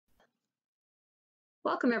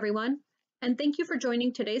Welcome, everyone, and thank you for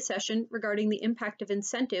joining today's session regarding the impact of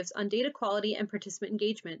incentives on data quality and participant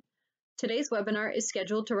engagement. Today's webinar is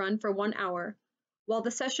scheduled to run for 1 hour. While the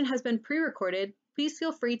session has been pre-recorded, please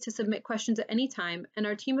feel free to submit questions at any time, and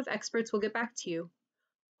our team of experts will get back to you.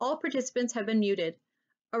 All participants have been muted.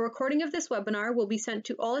 A recording of this webinar will be sent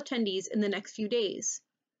to all attendees in the next few days.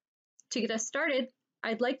 To get us started,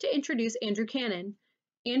 I'd like to introduce Andrew Cannon.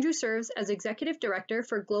 Andrew serves as Executive Director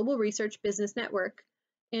for Global Research Business Network.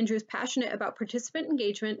 Andrew is passionate about participant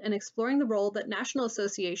engagement and exploring the role that national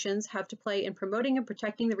associations have to play in promoting and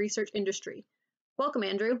protecting the research industry. Welcome,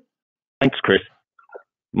 Andrew. Thanks, Chris.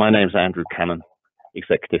 My name is Andrew Cannon,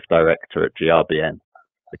 Executive Director at GRBN,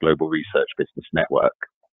 the Global Research Business Network.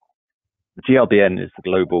 The GRBN is the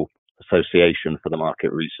global association for the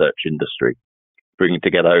market research industry, bringing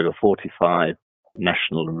together over 45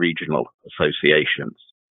 national and regional associations.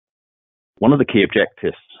 One of the key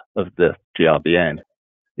objectives of the GRBN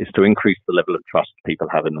is to increase the level of trust people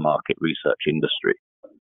have in the market research industry.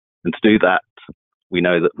 And to do that, we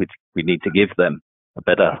know that we need to give them a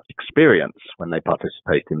better experience when they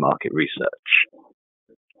participate in market research.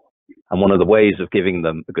 And one of the ways of giving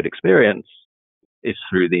them a good experience is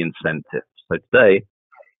through the incentives. So today,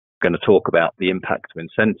 we're going to talk about the impact of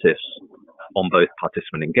incentives on both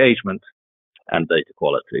participant engagement and data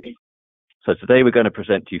quality. So today we're going to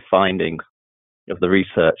present to you findings of the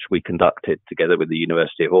research we conducted together with the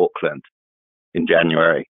University of Auckland in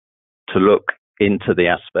January to look into the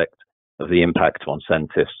aspect of the impact on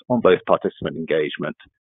incentives on both participant engagement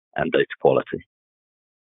and data quality.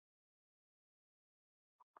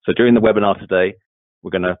 So during the webinar today,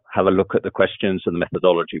 we're going to have a look at the questions and the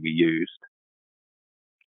methodology we used.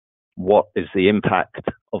 What is the impact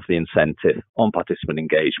of the incentive on participant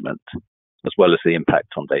engagement, as well as the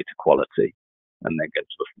impact on data quality? And then get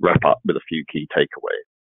to wrap up with a few key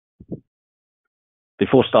takeaways.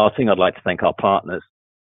 Before starting, I'd like to thank our partners,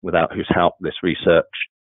 without whose help this research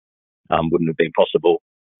wouldn't have been possible: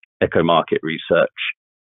 Echo Market Research,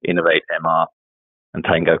 InnovateMR, and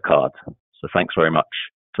Tango Card. So thanks very much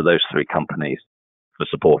to those three companies for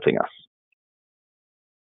supporting us.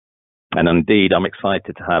 And indeed, I'm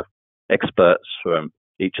excited to have experts from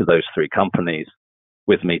each of those three companies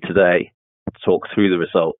with me today to talk through the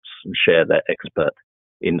results and share their expert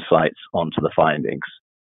insights onto the findings.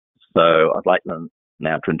 So I'd like them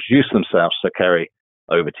now to introduce themselves. So Kerry,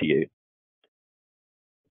 over to you.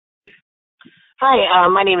 Hi,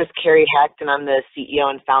 my name is Kerry Hecht, and I'm the CEO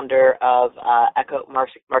and founder of Echo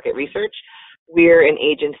Market Research. We're an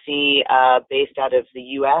agency based out of the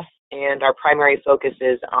U.S., and our primary focus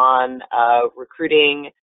is on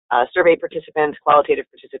recruiting survey participants, qualitative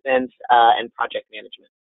participants, and project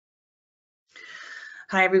management.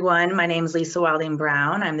 Hi, everyone. My name is Lisa Wilding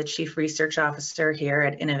Brown. I'm the Chief Research Officer here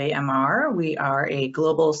at InnovateMR. We are a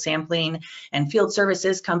global sampling and field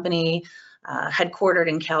services company headquartered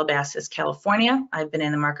in Calabasas, California. I've been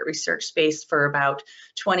in the market research space for about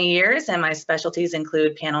 20 years, and my specialties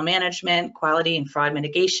include panel management, quality and fraud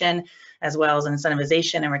mitigation, as well as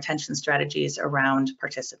incentivization and retention strategies around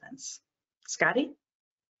participants. Scotty?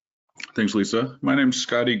 Thanks, Lisa. My name is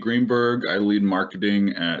Scotty Greenburg. I lead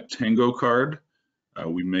marketing at Tango Card.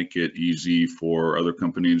 We make it easy for other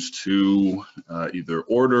companies to either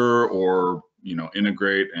order or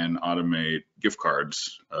integrate and automate gift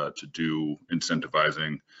cards to do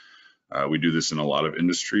incentivizing. We do this in a lot of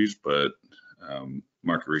industries, but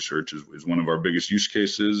market research is one of our biggest use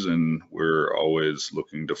cases, and we're always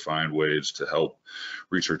looking to find ways to help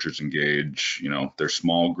researchers engage, their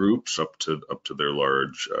small groups up to their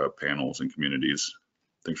large panels and communities.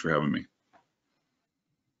 Thanks for having me.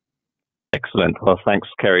 Excellent. Well, thanks,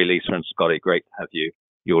 Kerry, Lisa, and Scotty. Great to have you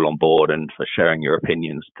all on board and for sharing your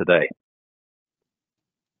opinions today.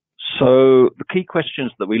 So the key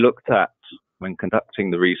questions that we looked at when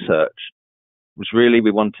conducting the research was really we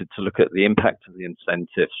wanted to look at the impact of the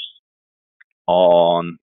incentives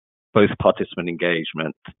on both participant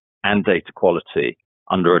engagement and data quality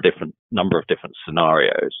under a number of different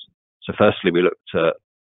scenarios. So firstly, we looked at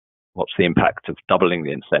what's the impact of doubling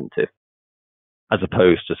the incentive, as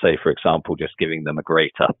opposed to, say, for example, just giving them a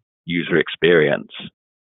greater user experience.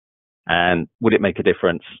 And would it make a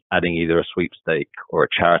difference adding either a sweepstake or a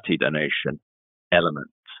charity donation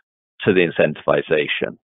element to the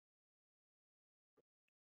incentivization?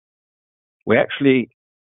 We actually,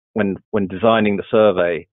 when designing the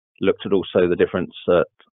survey, looked at also the difference at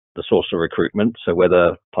the source of recruitment, so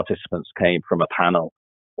whether participants came from a panel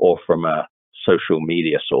or from a social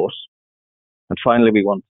media source. And finally, we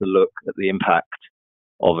wanted to look at the impact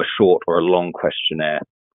of a short or a long questionnaire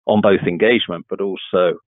on both engagement, but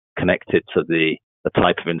also connected to the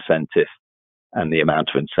type of incentive and the amount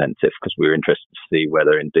of incentive, because we were interested to see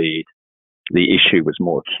whether indeed the issue was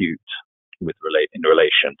more acute in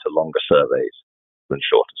relation to longer surveys than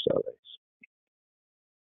shorter surveys.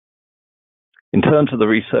 In terms of the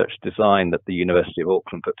research design that the University of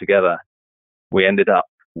Auckland put together, we ended up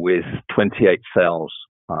with 28 cells,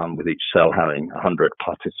 with each cell having 100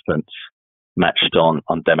 participants matched on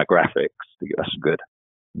demographics to give us a good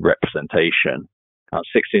representation.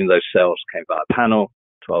 16 of those cells came via panel,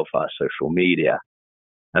 12 via social media.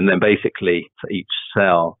 And then basically for each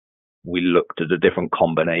cell, we looked at a different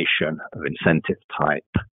combination of incentive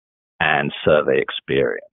type and survey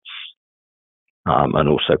experience. And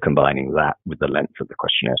also combining that with the length of the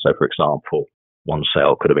questionnaire. So for example, one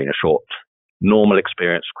cell could have been a short normal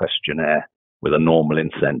experience questionnaire with a normal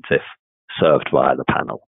incentive served via the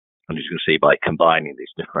panel. And as you can see, by combining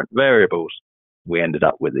these different variables, we ended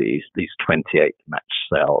up with these 28 matched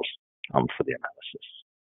cells for the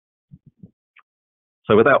analysis.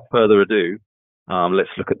 So without further ado, let's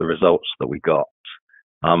look at the results that we got.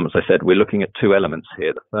 As I said, we're looking at two elements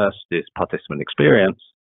here. The first is participant experience,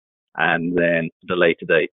 and then at a later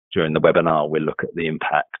date during the webinar, we'll look at the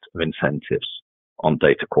impact of incentives on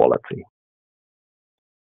data quality.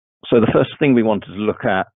 So the first thing we wanted to look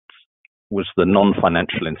at was the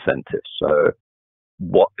non-financial incentives. So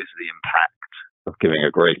what is the impact of giving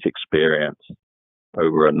a great experience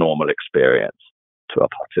over a normal experience to a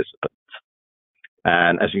participant?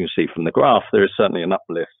 And as you can see from the graph, there is certainly an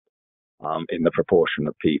uplift in the proportion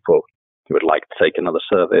of people who would like to take another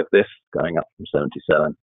survey of this, going up from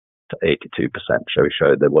 77 to 82%. So we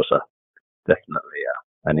showed there was definitely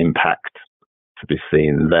an impact to be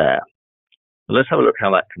seen there. So let's have a look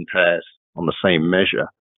how that compares on the same measure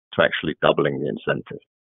to actually doubling the incentive.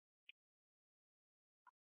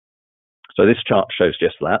 So this chart shows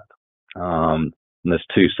just that. And there's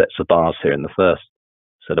two sets of bars here. In the first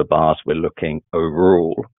set of bars, we're looking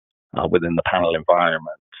overall within the panel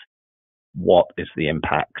environment. What is the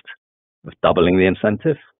impact of doubling the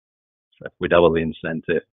incentive? So if we double the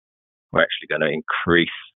incentive, we're actually going to increase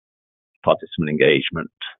participant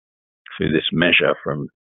engagement through this measure from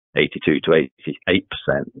 82 to 88%.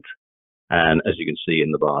 And as you can see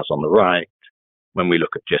in the bars on the right, when we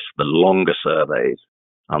look at just the longer surveys,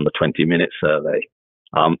 the 20-minute survey,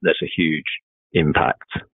 there's a huge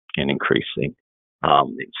impact in increasing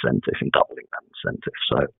the incentive, in doubling that incentive.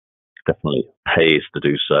 So it definitely pays to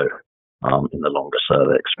do so in the longer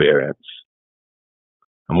survey experience.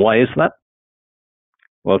 And why is that?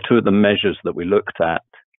 Well, two of the measures that we looked at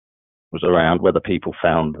was around whether people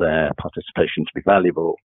found their participation to be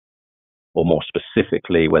valuable, or more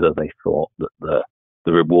specifically, whether they thought that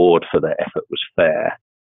the reward for their effort was fair.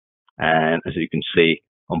 And as you can see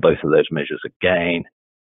on both of those measures, again,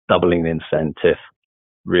 doubling the incentive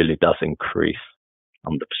really does increase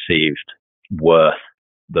the perceived worth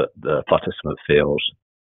that the participant feels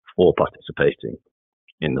for participating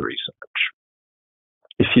in the research.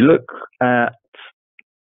 If you look at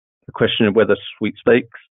the question of whether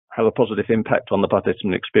sweepstakes have a positive impact on the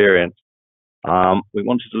participant experience, we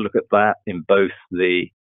wanted to look at that in both the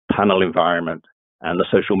panel environment and the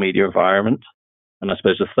social media environment. And I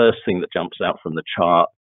suppose the first thing that jumps out from the chart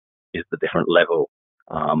is the different level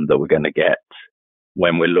that we're going to get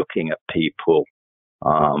when we're looking at people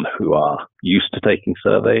who are used to taking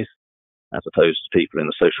surveys, as opposed to people in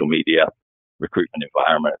the social media recruitment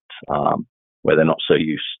environment where they're not so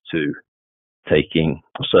used to taking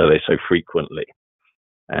surveys so frequently.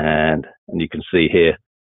 And you can see here,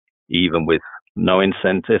 even with no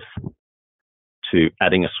incentive to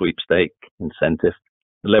adding a sweepstake incentive,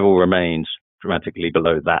 the level remains dramatically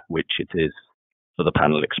below that which it is for the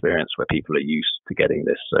panel experience, where people are used to getting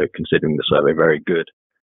this. So considering the survey very good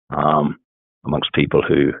amongst people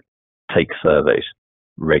who take surveys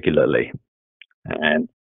regularly. And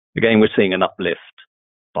again, we're seeing an uplift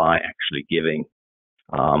by actually giving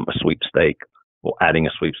a sweepstake or adding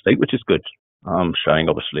a sweepstake, which is good, showing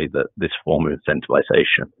obviously that this form of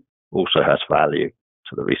incentivization also has value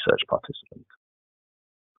to the research participant.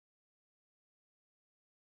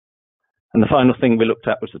 And the final thing we looked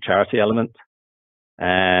at was the charity element.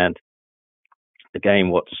 And again,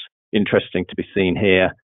 what's interesting to be seen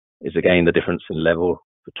here is, again, the difference in level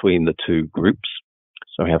between the two groups.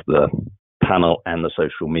 So we have the panel and the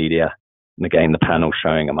social media. And again, the panel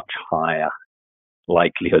showing a much higher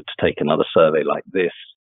likelihood to take another survey like this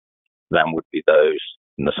than would be those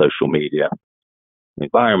in the social media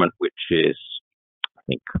environment, which is, I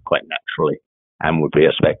think, quite naturally and would be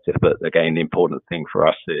effective. But again, the important thing for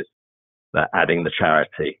us is that adding the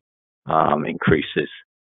charity increases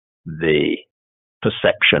the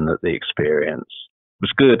perception that the experience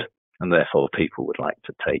was good, and therefore people would like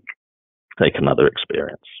to take take another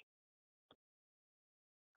experience.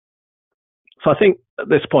 So I think at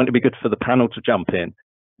this point it'd be good for the panel to jump in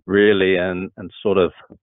really and sort of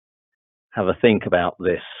have a think about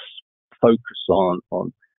this focus on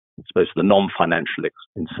I suppose the non-financial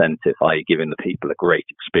incentive, i.e. giving the people a great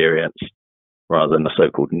experience rather than the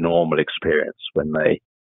so-called normal experience when they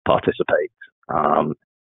participate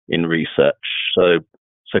in research. So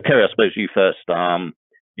Kerry, I suppose you first. Do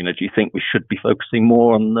you think we should be focusing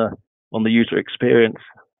more on the user experience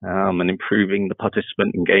and improving the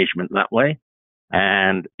participant engagement that way?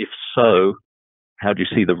 And if so, how do you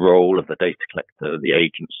see the role of the data collector, the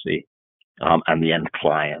agency, and the end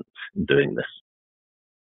client in doing this?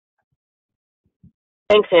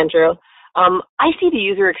 Thanks, Andrew. I see the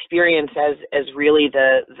user experience as really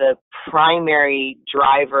the primary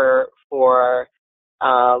driver for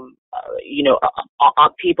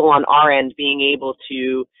people on our end being able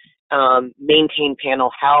to maintain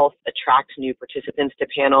panel health, attract new participants to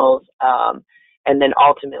panels, and then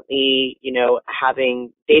ultimately,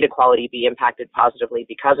 having data quality be impacted positively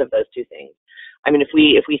because of those two things. I mean, if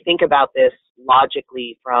we think about this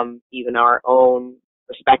logically from even our own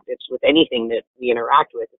perspectives with anything that we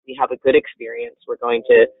interact with, if we have a good experience, we're going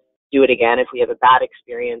to do it again. If we have a bad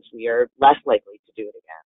experience, we are less likely to do it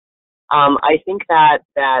again. I think that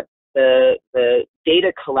the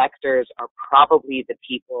data collectors are probably the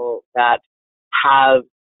people that have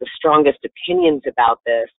the strongest opinions about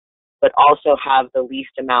this, but also have the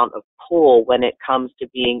least amount of pull when it comes to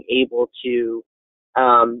being able to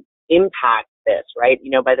impact this, right?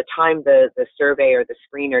 By the time the survey or the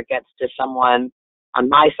screener gets to someone on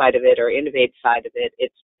my side of it or Innovate's side of it,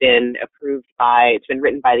 it's been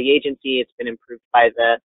written by the agency, it's been approved by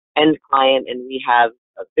the end client, and we have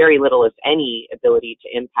very little, if any, ability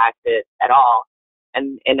to impact it at all.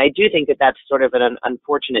 And I do think that that's sort of an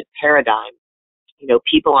unfortunate paradigm.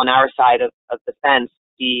 People on our side of the fence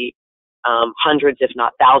see hundreds, if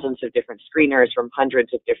not thousands, of different screeners from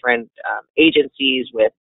hundreds of different agencies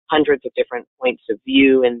with hundreds of different points of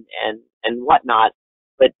view and whatnot.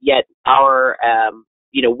 But yet our,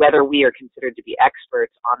 whether we are considered to be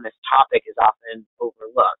experts on this topic is often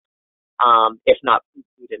overlooked, if not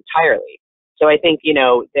entirely. So I think,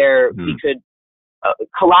 we could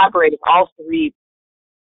collaborate. If all three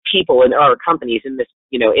people in our companies in this,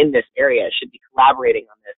 in this area should be collaborating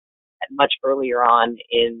on this at much earlier on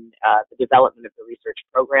in the development of the research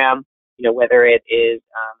program, whether it is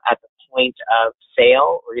at the point of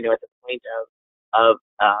sale or, at the point of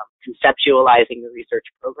conceptualizing the research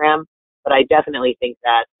program. But I definitely think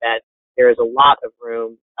that there is a lot of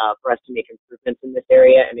room for us to make improvements in this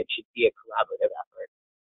area, and it should be a collaborative effort.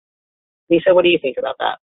 Lisa, what do you think about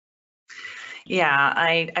that? Yeah,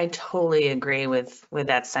 I totally agree with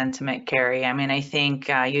that sentiment, Kerry. I mean, I think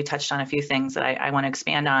you touched on a few things that I want to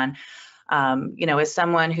expand on. As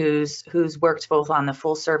someone who's worked both on the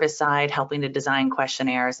full service side, helping to design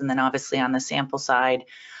questionnaires, and then obviously on the sample side,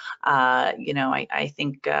 I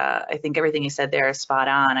think everything you said there is spot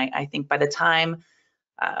on. I think by the time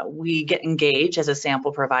we get engaged as a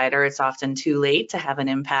sample provider, it's often too late to have an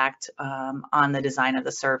impact on the design of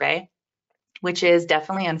the survey, which is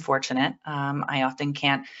definitely unfortunate. I often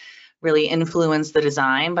can't really influence the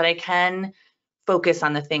design, but I can focus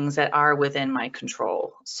on the things that are within my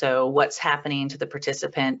control. So what's happening to the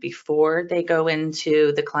participant before they go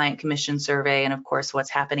into the client commission survey, and of course, what's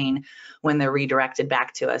happening when they're redirected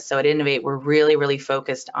back to us. So at Innovate, we're really, really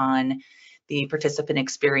focused on the participant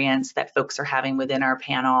experience that folks are having within our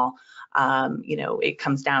panel. It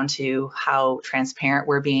comes down to how transparent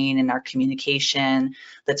we're being in our communication,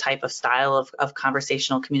 the type of style of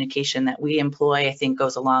conversational communication that we employ, I think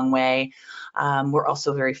goes a long way. We're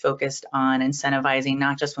also very focused on incentivizing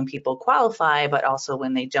not just when people qualify, but also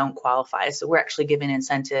when they don't qualify. So we're actually giving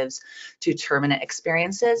incentives to terminate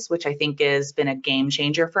experiences, which I think has been a game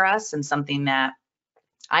changer for us and something that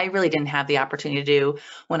I really didn't have the opportunity to do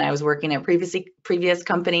when I was working at previous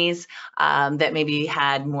companies that maybe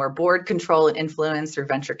had more board control and influence through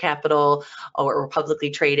venture capital or were publicly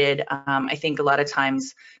traded. I think a lot of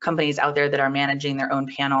times companies out there that are managing their own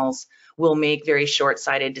panels will make very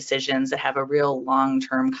short-sighted decisions that have a real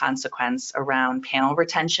long-term consequence around panel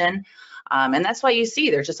retention. And that's why you see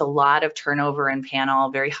there's just a lot of turnover in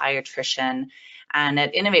panel, very high attrition. And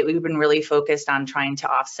at Innovate, we've been really focused on trying to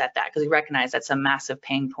offset that because we recognize that's a massive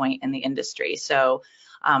pain point in the industry. So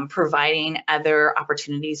providing other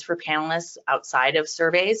opportunities for panelists outside of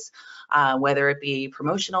surveys, whether it be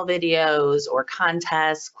promotional videos or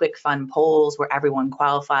contests, quick fun polls where everyone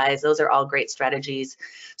qualifies, those are all great strategies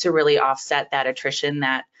to really offset that attrition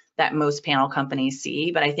that most panel companies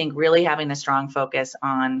see. But I think really having a strong focus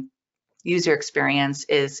on user experience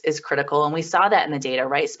is critical. And we saw that in the data,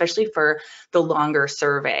 right? Especially for the longer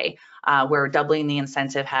survey, where doubling the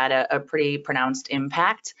incentive had a pretty pronounced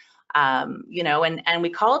impact. You know, and we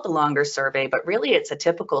call it the longer survey, but really it's a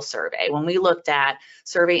typical survey. When we looked at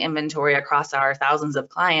survey inventory across our thousands of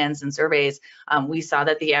clients and surveys, we saw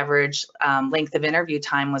that the average length of interview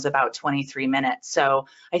time was about 23 minutes. So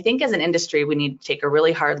I think as an industry, we need to take a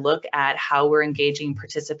really hard look at how we're engaging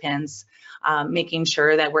participants, making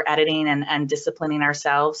sure that we're editing and disciplining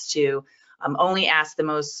ourselves to only ask the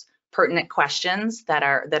most pertinent questions that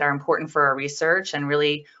are important for our research, and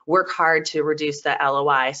really work hard to reduce the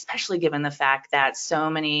LOI, especially given the fact that so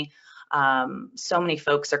many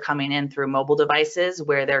folks are coming in through mobile devices,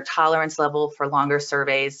 where their tolerance level for longer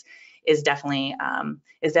surveys is definitely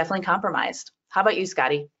compromised. How about you,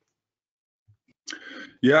 Scotty?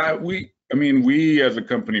 Yeah, we as a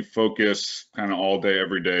company focus kind of all day,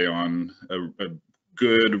 every day on a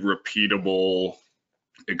good, repeatable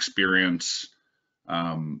experience.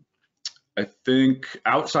 I think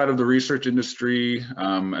outside of the research industry,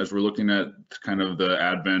 as we're looking at kind of the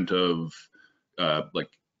advent of like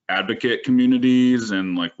advocate communities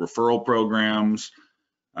and like referral programs,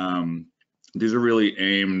 these are really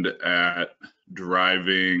aimed at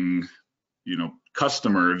driving, you know,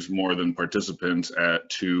 customers more than participants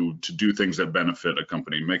to do things that benefit a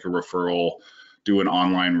company. Make a referral, do an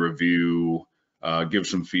online review, give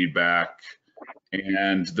some feedback.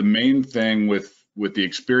 And the main thing with the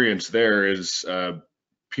experience there is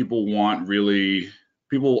people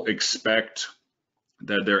expect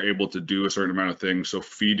that they're able to do a certain amount of things. So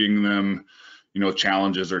feeding them, you know,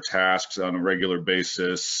 challenges or tasks on a regular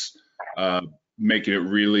basis, making it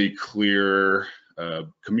really clear,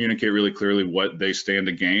 communicate really clearly what they stand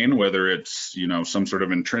to gain, whether it's, you know, some sort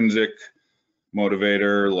of intrinsic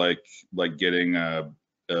motivator, like getting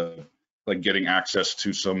access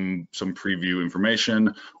to some preview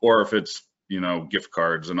information, or if it's, you know, gift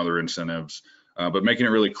cards and other incentives, but making it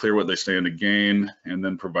really clear what they stand to gain, and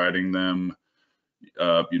then providing them,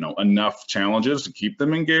 you know, enough challenges to keep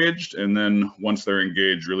them engaged. And then once they're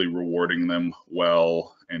engaged, really rewarding them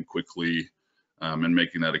well and quickly, and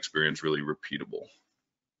making that experience really repeatable.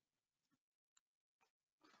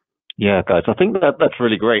 Yeah, guys, I think that's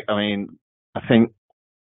really great. I mean, I think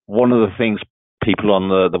one of the things people on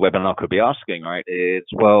the webinar could be asking, right, is,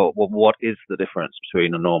 well, what is the difference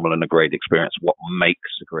between a normal and a great experience? What makes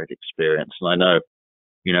a great experience? And I know,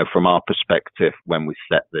 you know, from our perspective, when we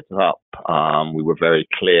set this up, we were very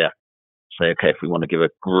clear, say, okay, if we want to give a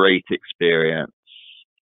great experience,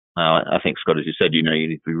 I think, Scott, as you said, you know, you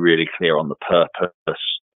need to be really clear on the purpose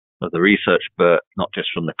of the research, but not just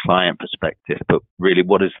from the client perspective, but really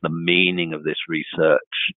what is the meaning of this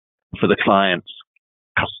research for the clients,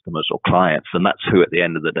 customers or clients. And that's who at the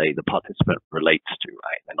end of the day the participant relates to,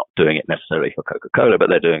 right? They're not doing it necessarily for Coca-Cola, but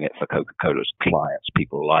they're doing it for Coca-Cola's clients,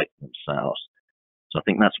 people like themselves. So I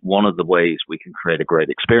think that's one of the ways we can create a great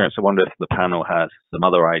experience. I wonder if the panel has some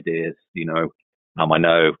other ideas. You know, I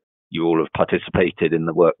know you all have participated in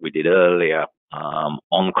the work we did earlier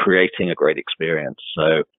on creating a great experience.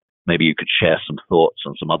 So maybe you could share some thoughts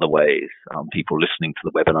on some other ways people listening to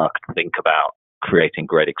the webinar can think about creating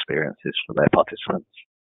great experiences for their participants.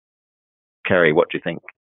 Kerry, what do you think?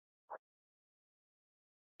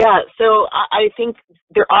 Yeah, so I think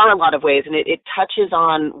there are a lot of ways, and it touches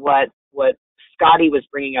on what Scotty was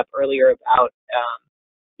bringing up earlier about,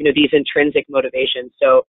 you know, these intrinsic motivations.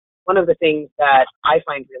 So one of the things that I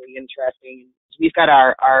find really interesting is we've got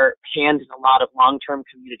our hand in a lot of long-term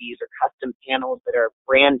communities or custom panels that are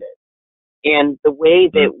branded. And the way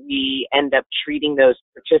that we end up treating those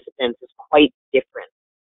participants is quite different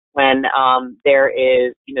when there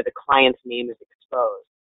is, you know, the client's name is exposed.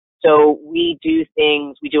 So we do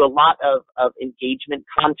a lot of engagement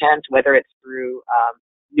content, whether it's through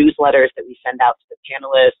newsletters that we send out to the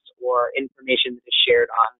panelists or information that is shared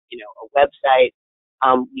on, you know, a website.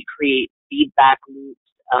 We create feedback loops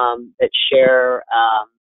that share,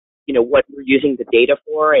 you know, what we're using the data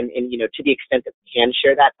for, and you know, to the extent that we can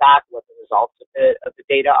share that back, what the results of the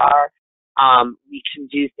data are. We can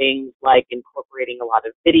do things like incorporating a lot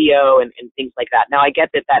of video and things like that. Now, I get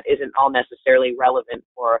that that isn't all necessarily relevant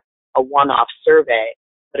for a one-off survey,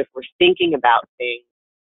 but if we're thinking about things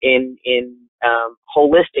in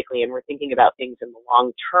holistically, and we're thinking about things in the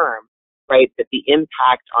long term, right, that the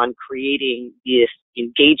impact on creating this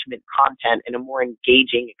engagement content and a more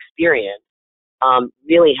engaging experience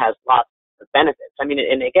really has lots of benefits. I mean,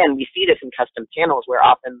 and again, we see this in custom panels where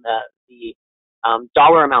often the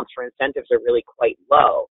dollar amounts for incentives are really quite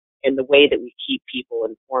low, and the way that we keep people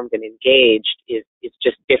informed and engaged is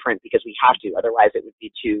just different because we have to. Otherwise, it would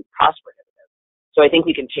be too cost prohibitive. So I think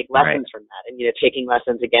we can take lessons from that, and taking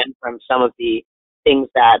lessons again from some of the things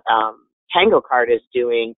that Tango Card is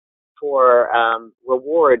doing for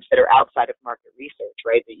rewards that are outside of market research,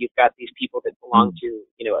 right? That you've got these people that belong to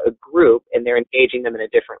a group, and they're engaging them in a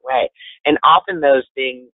different way. And often those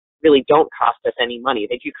things really don't cost us any money.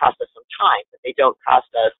 They do cost us some time, but they don't cost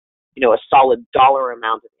us a solid dollar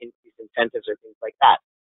amount of increased incentives or things like that.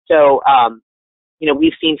 So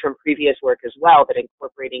we've seen from previous work as well that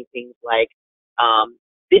incorporating things like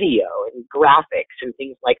video and graphics and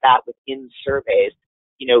things like that within surveys,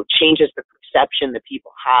 changes the perception that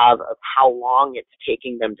people have of how long it's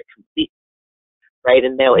taking them to complete, right?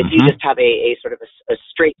 And if you just have a sort of a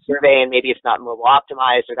straight survey and maybe it's not mobile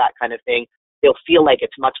optimized or that kind of thing, they'll feel like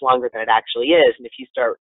it's much longer than it actually is. And if you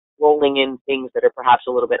start rolling in things that are perhaps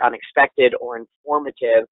a little bit unexpected or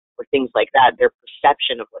informative or things like that, their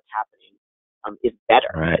perception of what's happening is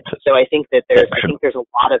better. Right. So I think that there's a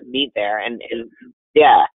lot of meat there, and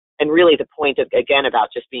yeah, and really the point of, again, about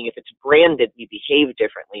just being, if it's branded, we behave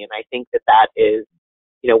differently, and I think that is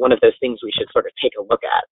one of those things we should sort of take a look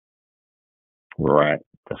at. Right,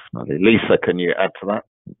 definitely. Lisa, can you add to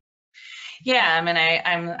that? Yeah, I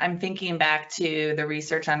mean, I'm thinking back to the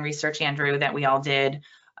research on research, Andrew, that we all did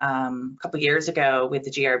a couple years ago with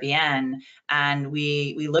the GRBN, and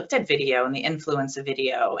we looked at video and the influence of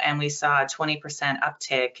video, and we saw a 20%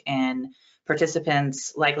 uptick in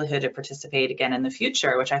participants' likelihood to participate again in the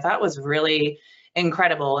future, which I thought was really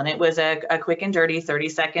incredible. And it was a quick and dirty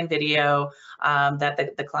 30-second video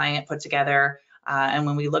that the client put together. And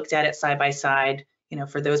when we looked at it side by side,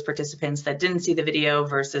 for those participants that didn't see the video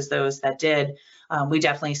versus those that did, we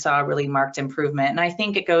definitely saw a really marked improvement. And I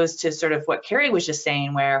think it goes to sort of what Kerry was just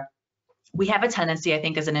saying, where we have a tendency, I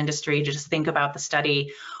think, as an industry to just think about the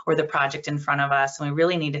study or the project in front of us. And we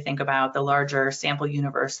really need to think about the larger sample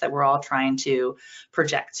universe that we're all trying to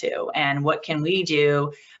project to. And what can we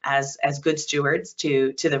do as good stewards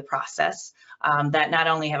to the process that not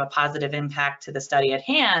only have a positive impact to the study at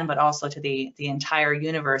hand, but also to the entire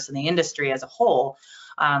universe and the industry as a whole.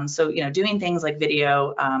 So, doing things like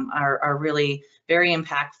video are really very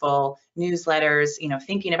impactful. Newsletters,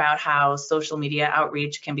 thinking about how social media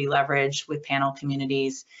outreach can be leveraged with panel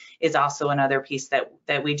communities is also another piece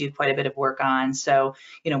that we do quite a bit of work on. So,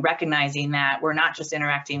 recognizing that we're not just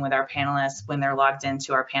interacting with our panelists when they're logged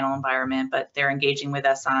into our panel environment, but they're engaging with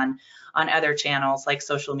us on other channels like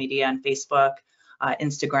social media and Facebook,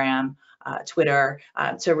 Instagram, Twitter,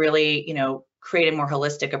 to really, create a more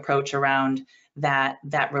holistic approach around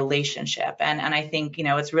that relationship. And I think,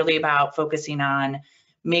 it's really about focusing on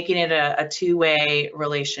making it a two-way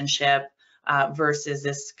relationship versus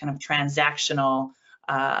this kind of transactional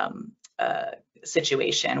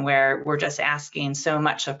situation where we're just asking so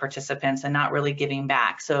much of participants and not really giving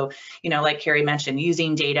back. So, like Kerry mentioned,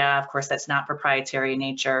 using data, of course, that's not proprietary in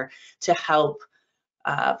nature, to help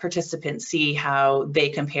participants see how they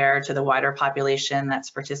compare to the wider population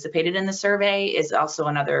that's participated in the survey is also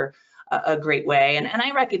another a great way. And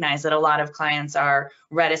I recognize that a lot of clients are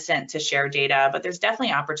reticent to share data, but there's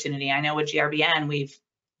definitely opportunity. I know with GRBN, we've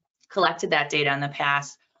collected that data in the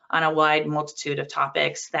past on a wide multitude of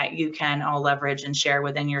topics that you can all leverage and share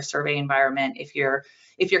within your survey environment if you're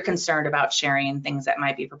concerned about sharing things that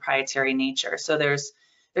might be proprietary in nature. So there's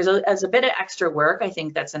a bit of extra work, I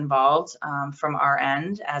think, that's involved from our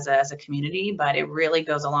end as a community, but it really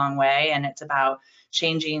goes a long way, and it's about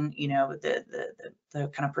changing, the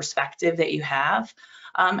kind of perspective that you have.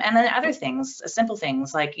 And then other things, simple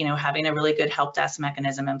things like, having a really good help desk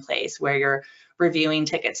mechanism in place where you're reviewing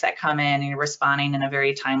tickets that come in and you're responding in a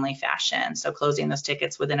very timely fashion. So closing those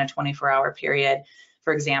tickets within a 24-hour period,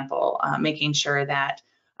 for example, making sure that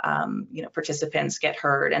participants get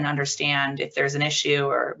heard and understand if there's an issue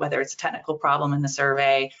or whether it's a technical problem in the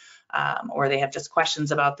survey or they have just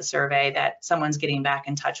questions about the survey, that someone's getting back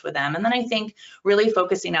in touch with them. And then I think really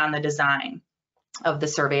focusing on the design of the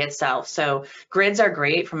survey itself. So grids are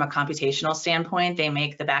great from a computational standpoint. They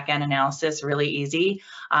make the back-end analysis really easy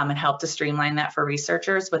and help to streamline that for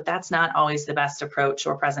researchers, but that's not always the best approach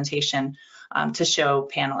or presentation to show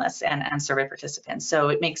panelists and survey participants. So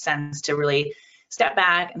it makes sense to really step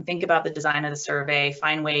back and think about the design of the survey,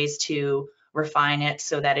 find ways to refine it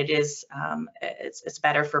so that it is it's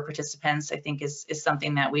better for participants. I think is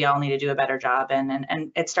something that we all need to do a better job in,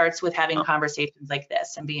 and it starts with having conversations like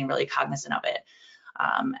this and being really cognizant of it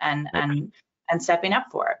and stepping up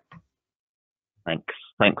for it.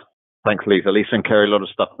 Thanks, Lisa. Lisa and Kerry, a lot of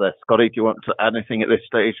stuff there. Scotty, do you want to add anything at this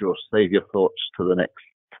stage, or save your thoughts to the next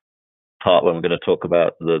part when we're going to talk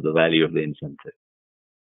about the value of the incentive?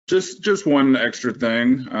 Just one extra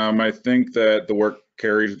thing. I think that the work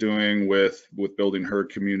Kerry's doing with building her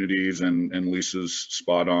communities and Lisa's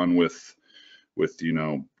spot on with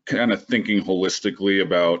kind of thinking holistically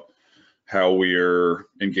about how we are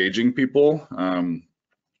engaging people.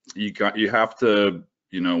 You have to,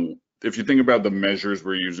 if you think about the measures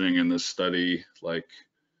we're using in this study, like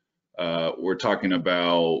we're talking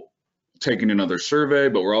about taking another survey,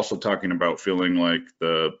 but we're also talking about feeling like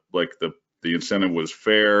the incentive was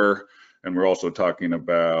fair, and we're also talking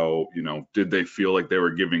about, did they feel like they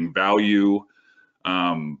were giving value?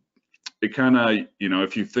 It kind of,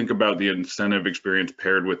 if you think about the incentive experience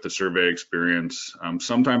paired with the survey experience,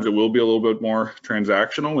 sometimes it will be a little bit more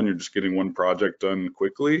transactional when you're just getting one project done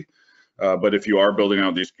quickly. But if you are building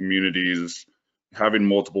out these communities, having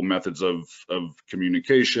multiple methods of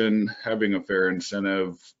communication, having a fair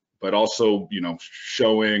incentive, but also,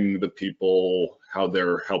 showing the people how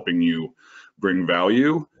they're helping you bring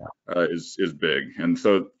value is big. And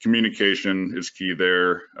so communication is key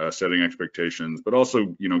there, setting expectations, but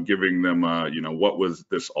also, giving them, what was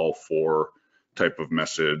this all for type of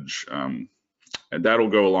message. And that'll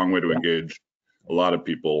go a long way to engage a lot of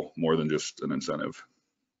people more than just an incentive.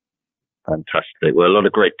 Fantastic. Well, a lot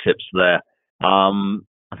of great tips there.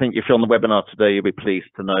 I think if you're on the webinar today, you'll be pleased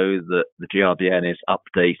to know that the GRBN is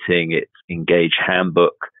updating its Engage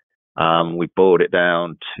Handbook. We boiled it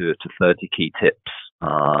down to 30 key tips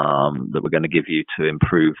that we're going to give you to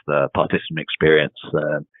improve the participant experience,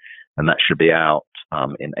 and that should be out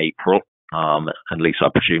in April. And Lisa, I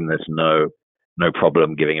presume there's no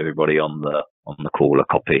problem giving everybody on the call a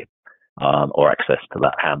copy or access to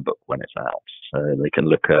that handbook when it's out, so they can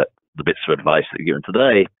look at the bits of advice that you're given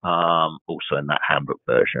today, also in that handbook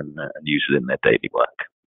version, and use it in their daily work.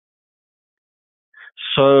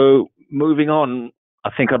 So moving on,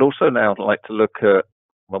 I think I'd also now like to look at,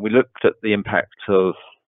 when we looked at the impact of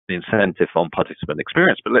the incentive on participant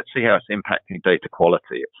experience, but let's see how it's impacting data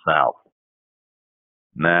quality itself.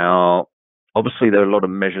 Now, obviously there are a lot of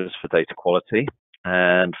measures for data quality,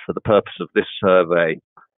 and for the purpose of this survey,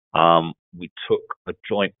 we took a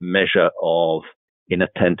joint measure of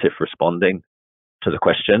inattentive responding to the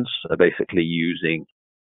questions, basically using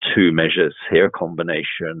two measures here, a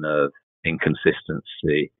combination of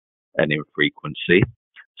inconsistency and infrequency.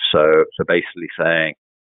 So basically saying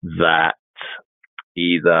that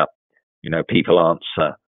either, people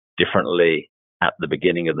answer differently at the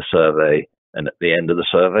beginning of the survey and at the end of the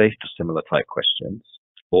survey to similar type questions,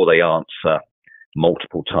 or they answer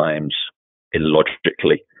multiple times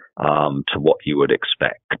illogically to what you would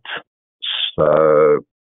expect. So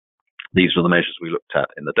these were the measures we looked at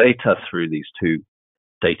in the data through these two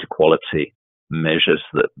data quality measures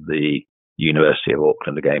that the University of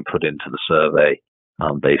Auckland again put into the survey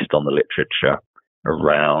based on the literature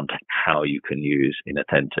around how you can use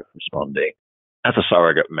inattentive responding as a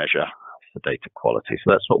surrogate measure for data quality.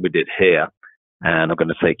 So that's what we did here, and I'm going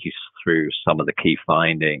to take you through some of the key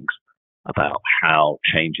findings about how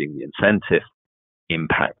changing the incentive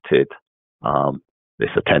impacted this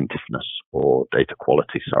attentiveness or data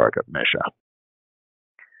quality surrogate measure.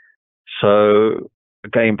 So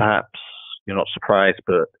again, perhaps you're not surprised,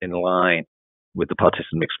 but in line with the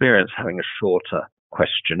participant experience, having a shorter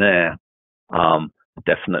questionnaire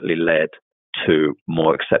definitely led to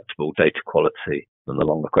more acceptable data quality than the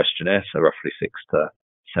longer questionnaire, so roughly 6 to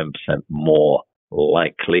 7% more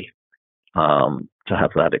likely to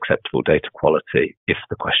have that acceptable data quality if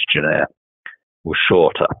the questionnaire was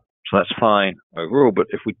shorter. So that's fine overall, but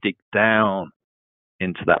if we dig down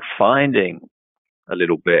into that finding a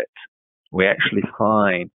little bit, we actually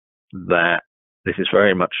find that this is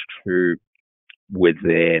very much true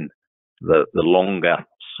within the longer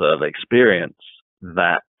survey experience,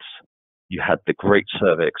 that you had the great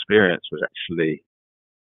survey experience was actually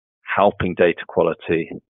helping data quality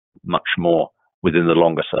much more within the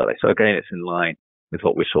longer survey. So again, it's in line with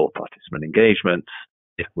what we saw participant engagement.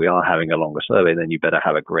 If we are having a longer survey, then you better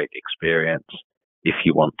have a great experience if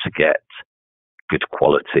you want to get good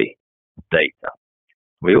quality data.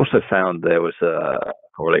 We also found there was a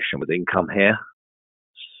correlation with income here.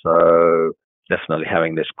 So definitely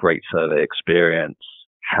having this great survey experience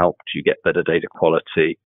helped you get better data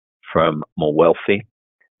quality from more wealthy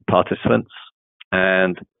participants.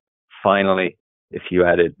 And finally, if you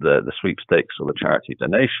added the sweepstakes or the charity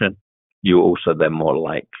donation, you were also then more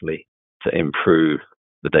likely to improve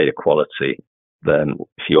the data quality than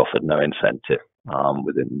if you offered no incentive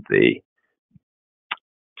within the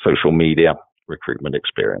social media recruitment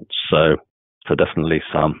experience. So definitely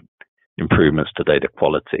some improvements to data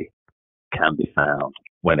quality can be found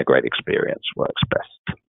when a great experience works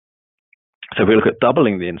best. So if we look at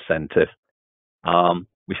doubling the incentive,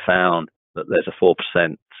 we found that there's a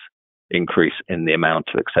 4% increase in the amount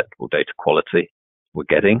of acceptable data quality we're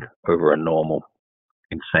getting over a normal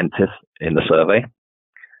incentive in the survey.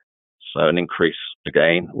 So an increase,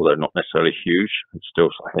 again, although not necessarily huge, it's still,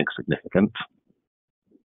 I think, significant.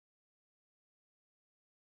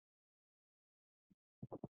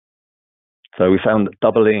 So we found that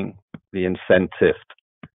doubling the incentive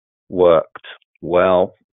worked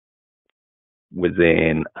well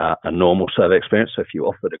within a normal survey experience. So if you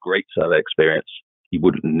offered a great survey experience, you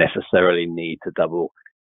wouldn't necessarily need to double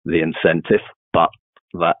the incentive, but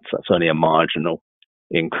that's only a marginal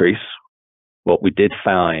increase. What we did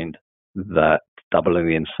find that doubling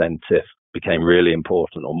the incentive became really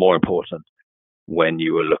important, or more important, when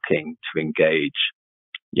you were looking to engage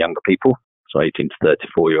younger people, so 18 to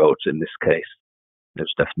 34-year-olds in this case.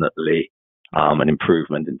 There's definitely an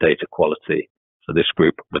improvement in data quality for this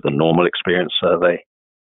group with a normal experience survey.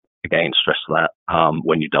 Again, stress that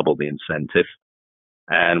when you double the incentive.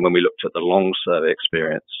 And when we looked at the long survey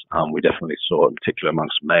experience, we definitely saw, in particular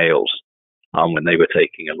amongst males, when they were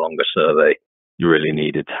taking a longer survey, you really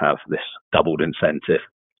needed to have this doubled incentive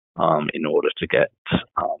in order to get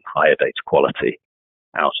higher data quality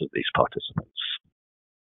out of these participants.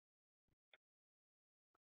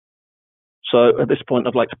 So at this point,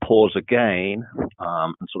 I'd like to pause again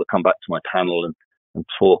and sort of come back to my panel and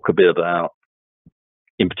talk a bit about,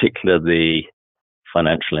 in particular, the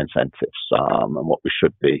financial incentives and what we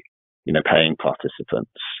should be, paying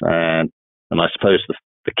participants. And I suppose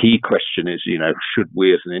the key question is, should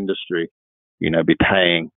we as an industry, be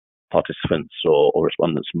paying participants or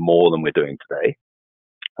respondents more than we're doing today?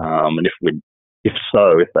 And if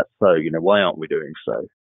that's so, why aren't we doing so?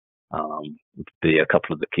 Would be a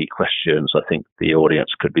couple of the key questions I think the audience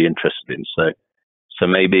could be interested in. So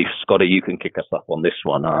maybe, Scotty, you can kick us up on this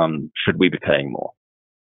one. Should we be paying more?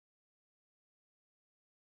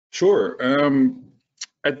 Sure.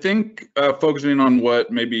 I think focusing on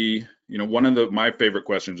what maybe, one of my favorite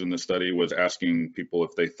questions in the study was asking people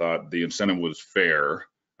if they thought the incentive was fair.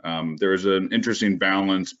 There's an interesting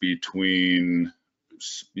balance between,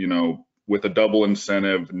 with a double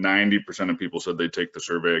incentive, 90% of people said they'd take the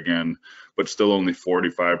survey again, but still only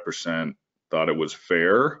 45% thought it was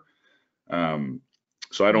fair.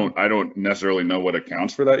 So I don't necessarily know what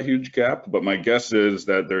accounts for that huge gap, but my guess is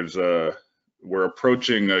that we're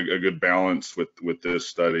approaching a good balance with this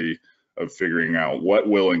study of figuring out what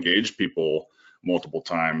will engage people multiple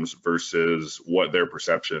times versus what their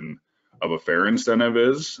perception of a fair incentive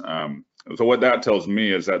is. So what that tells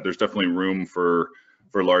me is that there's definitely room for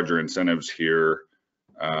larger incentives here.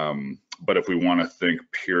 But if we want to think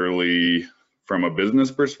purely from a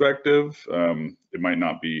business perspective, it might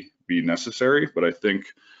not be necessary. But I think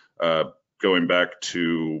going back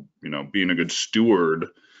to, being a good steward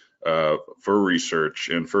for research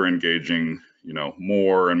and for engaging,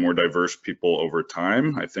 more and more diverse people over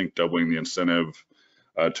time, I think doubling the incentive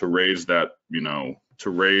to raise that, to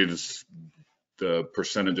raise the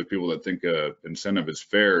percentage of people that think a incentive is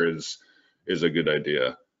fair is a good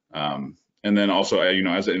idea. And then also,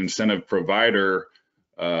 as an incentive provider,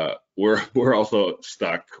 we're also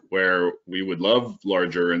stuck where we would love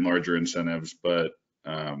larger and larger incentives, but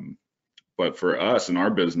for us and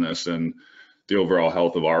our business and the overall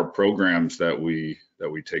health of our programs that we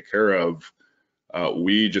take care of,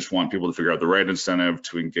 we just want people to figure out the right incentive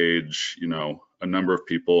to engage, a number of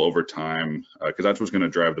people over time, because that's what's going to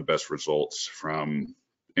drive the best results from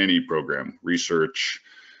any program, research,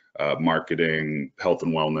 marketing, health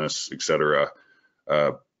and wellness, et cetera.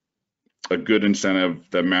 A good incentive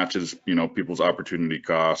that matches, people's opportunity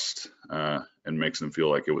cost and makes them feel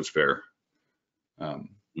like it was fair.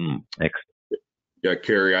 Yeah,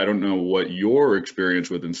 Kerry, I don't know what your experience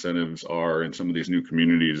with incentives are in some of these new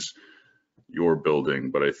communities you're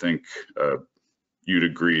building, but I think you'd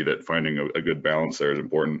agree that finding a good balance there is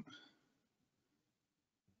important.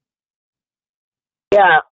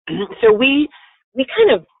 Yeah, so we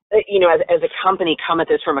kind of, as a company come at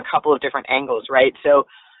this from a couple of different angles, right? So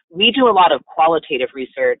we do a lot of qualitative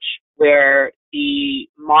research where the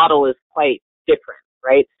model is quite different,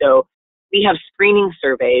 right? So we have screening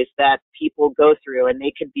surveys that people go through, and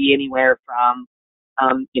they could be anywhere from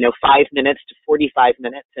 5 minutes to 45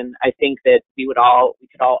 minutes. And I think that we could all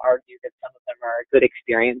argue that some of them are a good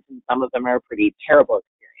experience and some of them are a pretty terrible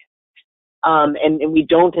experience. And we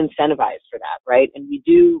don't incentivize for that, right? And we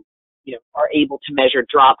do, are able to measure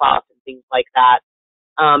drop-off and things like that.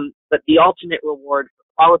 But the ultimate reward for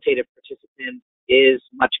qualitative participants is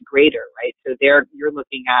much greater, right? So you're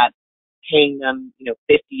looking at paying them, $50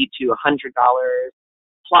 to $100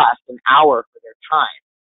 plus an hour for their time.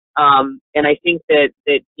 And I think that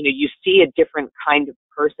you see a different kind of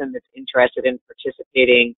person that's interested in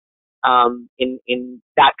participating in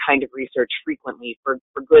that kind of research frequently, for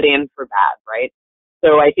good and for bad, right?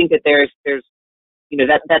 So I think that there's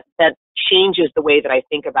that changes the way that I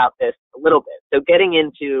think about this a little bit. So getting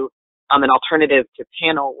into an alternative to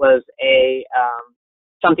panel was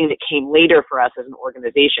something that came later for us as an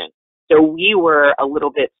organization. So we were a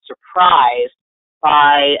little bit surprised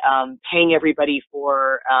by paying everybody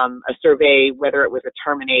for a survey, whether it was a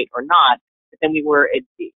terminate or not. But then we were,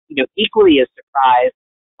 equally as surprised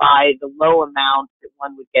by the low amount that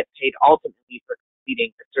one would get paid ultimately for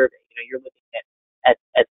completing the survey. You're looking at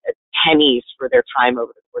pennies for their time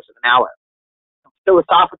over the course of an hour.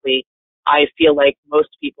 Philosophically, I feel like most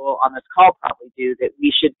people on this call probably do, that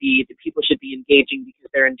people should be engaging because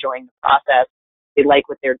they're enjoying the process. They like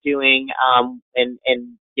what they're doing, and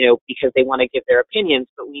because they want to give their opinions.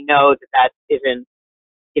 But we know that isn't,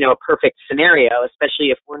 a perfect scenario, especially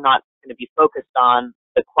if we're not going to be focused on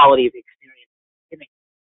the quality of the experience.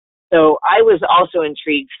 So I was also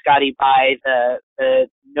intrigued, Scotty, by the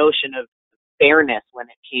notion of fairness when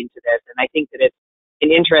it came to this, and I think that it's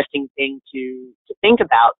an interesting thing to think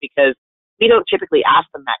about, because we don't typically ask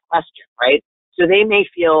them that question, right? So they may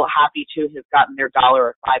feel happy to have gotten their $1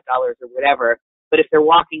 or $5 or whatever, but if they're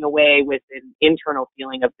walking away with an internal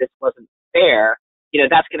feeling of this wasn't fair,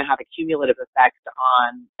 that's going to have a cumulative effect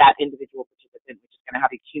on that individual participant, which is going to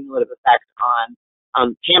have a cumulative effect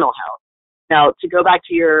on panel health. Now, to go back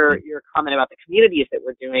to your comment about the communities that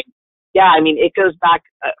we're doing, yeah, I mean, it goes back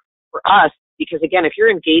for us, because again, if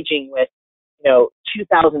you're engaging with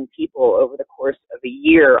 2,000 people over the course of a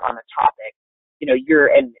year on a topic,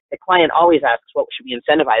 and the client always asks, what should we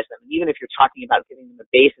incentivize them? And even if you're talking about giving them a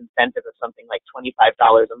base incentive of something like $25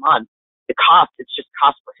 a month, it's just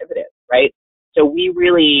cost prohibitive, right? So we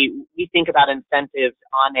think about incentives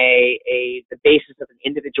on the basis of an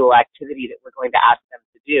individual activity that we're going to ask them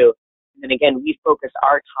to do. And then again, we focus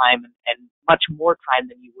our time, and much more time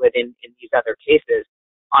than you would in these other cases,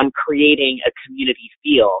 on creating a community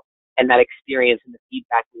feel and that experience and the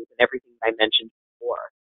feedback loop and everything I mentioned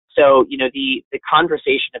before. So, the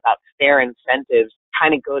conversation about fair incentives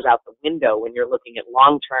kind of goes out the window when you're looking at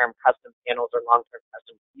long-term custom panels or long-term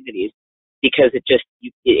custom communities, because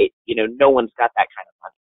no one's got that kind of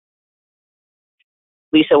money.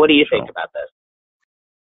 Lisa, what do you think about this?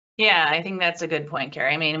 Yeah, I think that's a good point,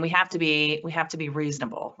 Kerry. I mean, we have to be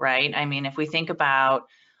reasonable, right? I mean, if we think about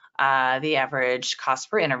the average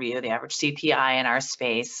cost per interview, the average CPI in our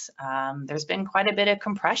space, there's been quite a bit of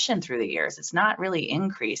compression through the years. It's not really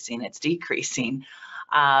increasing, it's decreasing.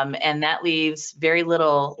 And that leaves very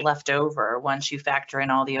little left over once you factor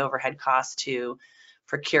in all the overhead costs to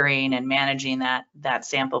procuring and managing that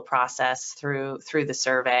sample process through the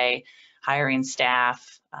survey, hiring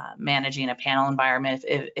staff, managing a panel environment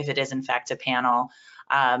if it is in fact a panel.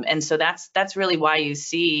 And so that's really why you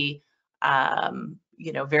see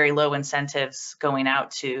very low incentives going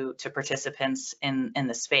out to participants in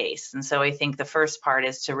the space. And so I think the first part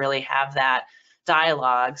is to really have that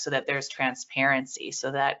dialogue so that there's transparency,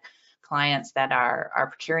 so that clients that are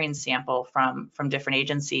procuring sample from different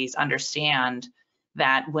agencies understand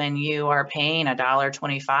that when you are paying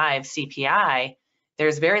 $1.25 CPI,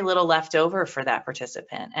 there's very little left over for that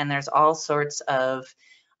participant, and there's all sorts of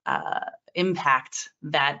impact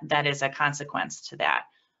that is a consequence to that.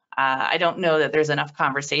 I don't know that there's enough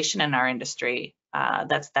conversation in our industry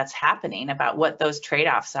that's happening about what those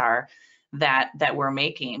trade-offs are that we're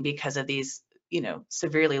making because of these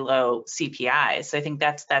severely low CPIs. So I think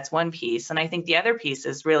that's one piece, and I think the other piece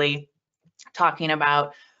is really talking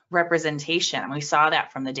about representation. We saw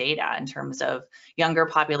that from the data in terms of younger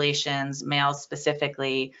populations, males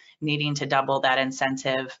specifically, needing to double that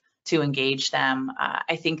incentive to engage them.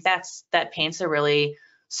 I think that paints a really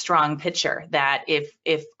strong picture that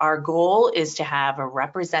if our goal is to have a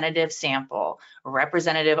representative sample, a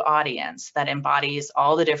representative audience that embodies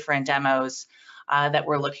all the different demos that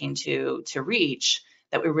we're looking to reach,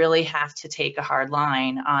 that we really have to take a hard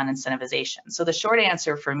line on incentivization. So the short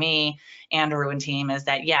answer for me, Andrew and team, is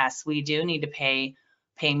that yes, we do need to pay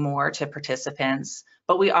more to participants,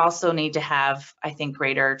 but we also need to have, I think,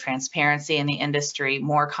 greater transparency in the industry,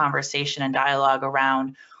 more conversation and dialogue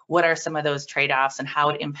around what are some of those trade-offs and how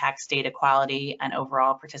it impacts data quality and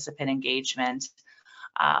overall participant engagement.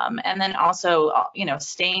 And then also,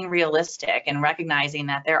 staying realistic and recognizing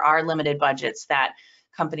that there are limited budgets that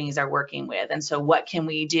companies are working with. And so what can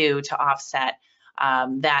we do to offset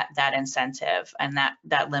that incentive and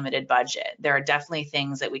that limited budget. There are definitely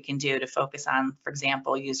things that we can do to focus on, for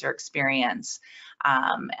example, user experience,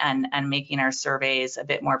 and making our surveys a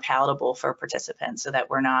bit more palatable for participants so that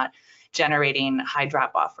we're not generating high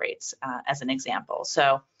drop-off rates, as an example.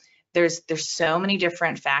 So there's so many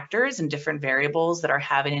different factors and different variables that are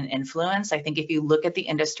having an influence. I think if you look at the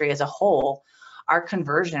industry as a whole, our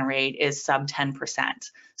conversion rate is sub 10%.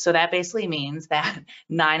 So that basically means that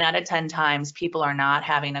 9 out of 10 times people are not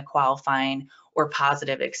having a qualifying or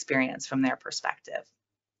positive experience from their perspective.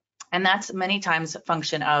 And that's many times a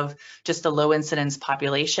function of just the low incidence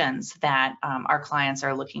populations that our clients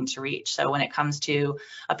are looking to reach. So when it comes to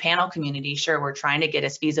a panel community, sure, we're trying to get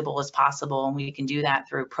as feasible as possible, and we can do that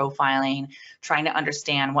through profiling, trying to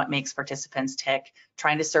understand what makes participants tick,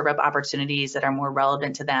 trying to serve up opportunities that are more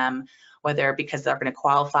relevant to them, whether because they're going to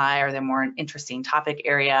qualify or they're more an interesting topic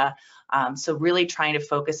area. So really trying to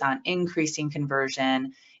focus on increasing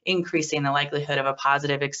conversion, increasing the likelihood of a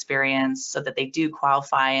positive experience so that they do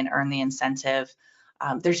qualify and earn the incentive.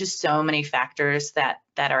 There's just so many factors that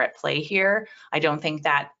are at play here. I don't think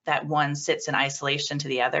that one sits in isolation to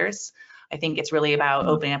the others. I think it's really about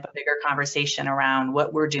opening up a bigger conversation around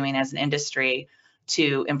what we're doing as an industry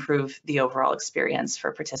to improve the overall experience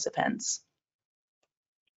for participants.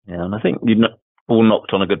 Yeah, and I think you all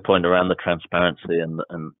knocked on a good point around the transparency and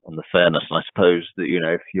the fairness. And I suppose that,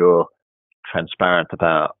 if you're transparent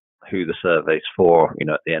about who the survey's for,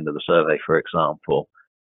 at the end of the survey, for example,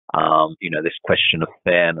 this question of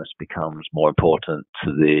fairness becomes more important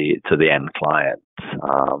to the end client,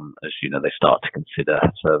 as they start to consider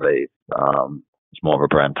surveys as more of a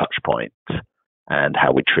brand touch point, and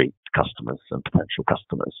how we treat customers and potential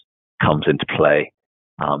customers comes into play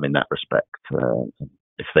in that respect.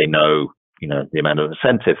 If they know, the amount of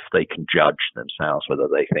incentive, they can judge themselves whether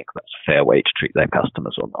they think that's a fair way to treat their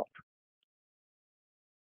customers or not.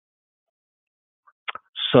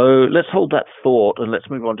 So let's hold that thought and let's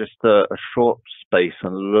move on just a short space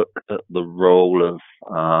and look at the role of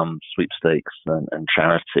sweepstakes and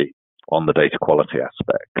charity on the data quality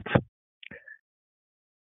aspect.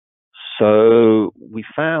 So we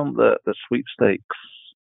found that the sweepstakes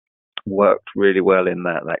worked really well in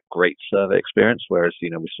that great survey experience, whereas, we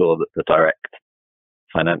saw that the direct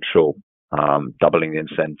financial doubling the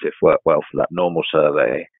incentive worked well for that normal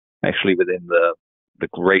survey. Actually, within the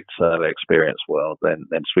great survey experience world, then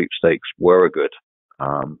sweepstakes were a good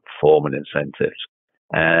form and incentive.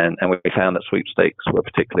 And we found that sweepstakes were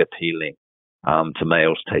particularly appealing to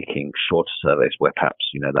males taking shorter surveys where perhaps,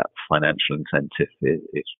 that financial incentive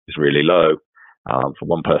is really low for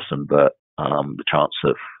one person, but the chance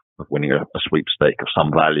of winning a sweepstake of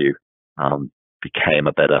some value became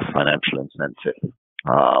a better financial incentive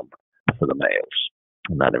for the males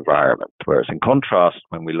in that environment. Whereas in contrast,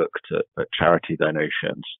 when we looked at charity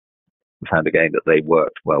donations, we found again that they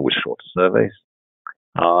worked well with shorter surveys,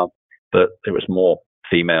 but there was more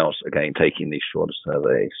females again taking these shorter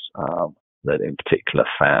surveys that in particular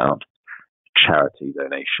found charity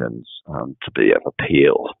donations to be of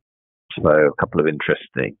appeal. So a couple of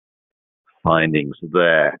interesting findings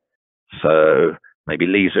there. So maybe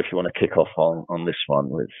Lisa, if you want to kick off on this one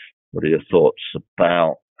with what are your thoughts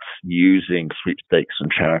about using sweepstakes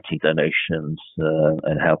and charity donations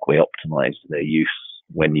and how can we optimize their use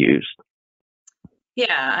when used?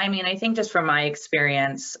 Yeah, I think just from my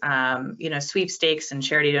experience, sweepstakes and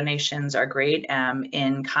charity donations are great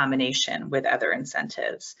in combination with other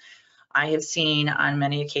incentives. I have seen on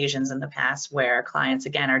many occasions in the past where clients,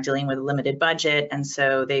 again, are dealing with a limited budget, and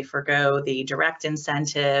so they forgo the direct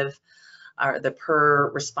incentive or the per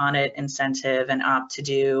respondent incentive and opt to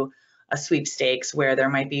do a sweepstakes where there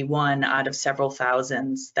might be one out of several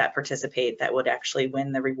thousands that participate that would actually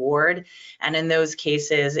win the reward. And in those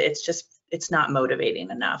cases, it's not motivating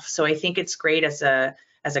enough. So I think it's great as a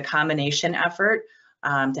combination effort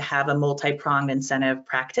to have a multi-pronged incentive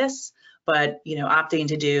practice. But opting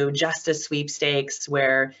to do just a sweepstakes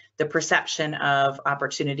where the perception of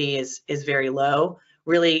opportunity is very low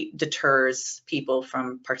really deters people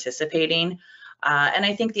from participating. And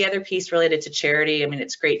I think the other piece related to charity,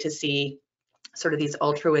 it's great to see sort of these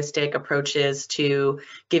altruistic approaches to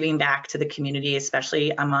giving back to the community,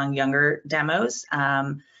 especially among younger demos.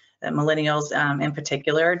 Millennials in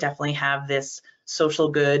particular definitely have this social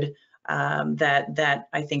good that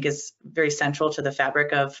I think is very central to the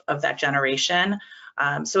fabric of that generation.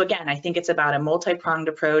 So again, I think it's about a multi-pronged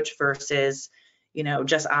approach versus,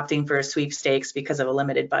 just opting for a sweepstakes because of a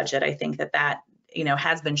limited budget. I think that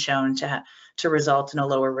has been shown to result in a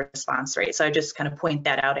lower response rate. So I just kind of point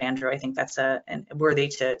that out, Andrew. I think that's worthy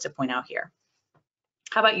to point out here.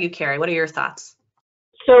 How about you, Kerry? What are your thoughts?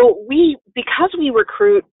 So because we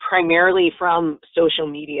recruit primarily from social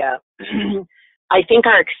media, I think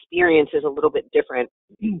our experience is a little bit different.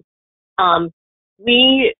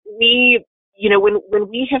 We when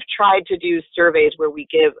we have tried to do surveys where we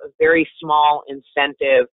give a very small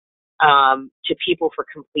incentive to people for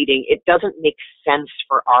completing, it doesn't make sense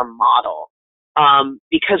for our model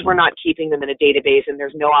because we're not keeping them in a database and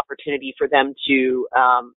there's no opportunity for them to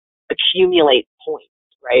accumulate points,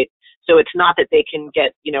 right? So it's not that they can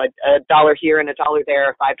get, a dollar here and a dollar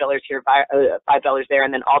there, $5 here, $5 there,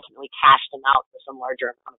 and then ultimately cash them out for some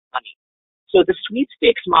larger amount of money. So the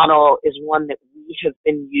sweepstakes model is one that we have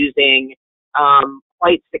been using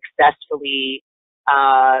quite successfully,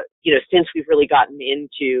 since we've really gotten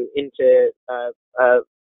into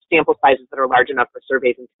sample sizes that are large enough for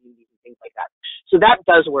surveys and communities and things like that. So that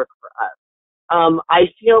does work for us. I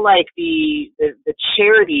feel like the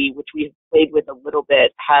charity, which we've played with a little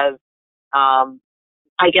bit, has,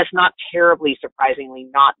 I guess not terribly surprisingly,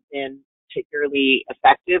 not been particularly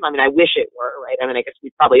effective. I mean, I wish it were, right? I mean, I guess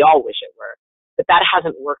we probably all wish it were, but that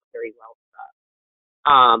hasn't worked very well for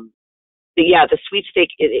us. But yeah, the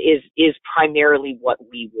sweepstake is primarily what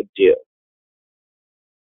we would do.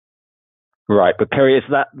 Right, but Kerry, is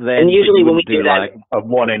that then? And usually when we do that, like a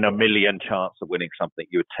 1 in a million chance of winning something,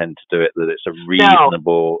 you would tend to do it that it's a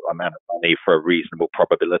reasonable amount of money for a reasonable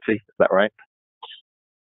probability. Is that right?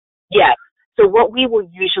 Yes. So what we will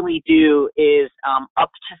usually do is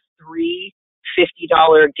up to 3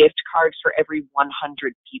 $50 gift cards for every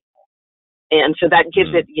 100 people, and so that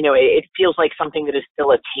gives it, it feels like something that is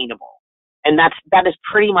still attainable, and that is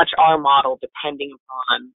pretty much our model, depending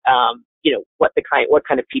upon what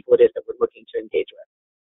kind of people it is that we're looking to engage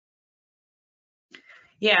with.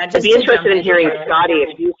 Yeah, I'd be interested in hearing, Scotty,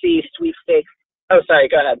 if you see sweepstakes. Oh, sorry,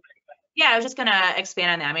 go ahead. Yeah, I was just going to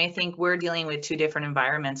expand on that. I mean, I think we're dealing with two different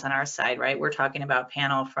environments on our side, right? We're talking about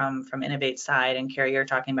panel from Innovate side, and Kerry, you're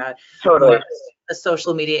talking about totally the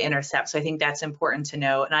social media intercept. So I think that's important to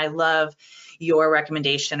know. And I love your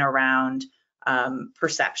recommendation around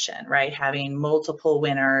perception, right? Having multiple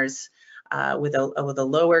winners with a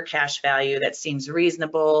lower cash value that seems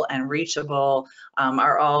reasonable and reachable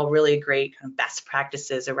are all really great kind of best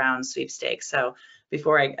practices around sweepstakes. So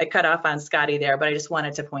before I cut off on Scotty there, but I just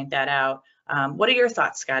wanted to point that out. What are your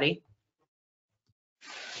thoughts, Scotty?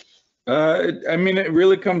 I mean, it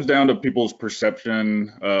really comes down to people's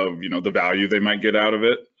perception of, the value they might get out of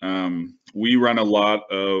it. We run a lot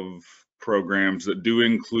of programs that do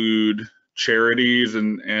include charities,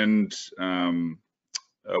 and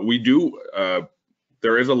we do.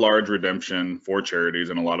 There is a large redemption for charities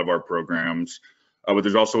in a lot of our programs. But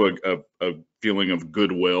there's also a feeling of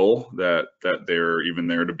goodwill that they're even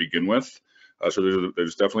there to begin with. So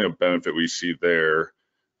there's definitely a benefit we see there.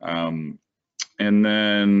 And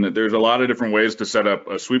then there's a lot of different ways to set up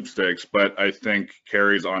a sweepstakes, but I think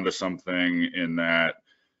Kerry's onto something in that,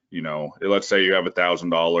 let's say you have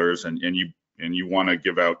 $1,000 and you want to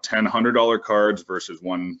give out 10 $100 cards versus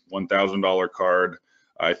one $1,000 card.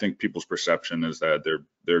 I think people's perception is that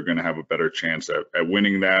they're going to have a better chance at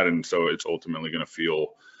winning that, and so it's ultimately going to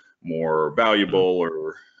feel more valuable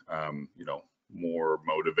or more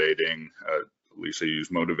motivating. Lisa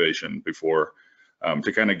used motivation before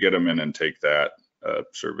to kind of get them in and take that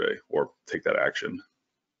survey or take that action.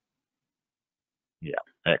 Yeah,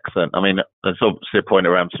 excellent. I mean, there's obviously a point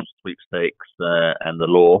around sweepstakes and the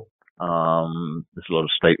law. There's a lot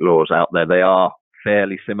of state laws out there. They are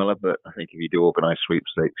fairly similar, but I think if you do organize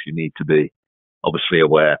sweepstakes, you need to be obviously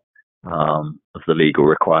aware of the legal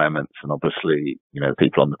requirements, and obviously,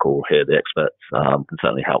 people on the call here, the experts, can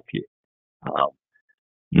certainly help you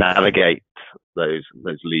navigate those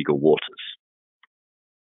legal waters.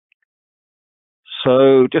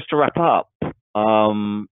 So just to wrap up,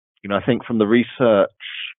 I think from the research,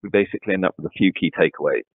 we basically end up with a few key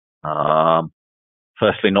takeaways.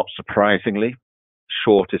 Firstly, not surprisingly,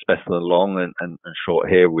 short is better than long, and short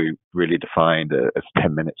here we really defined as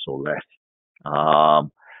 10 minutes or less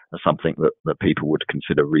as something that people would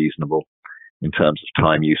consider reasonable in terms of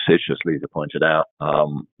time usage. As Lisa pointed out,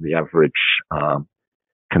 the average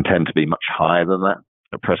can tend to be much higher than that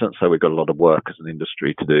at present, so we've got a lot of work as an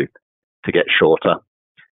industry to do to get shorter.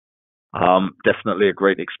 Definitely a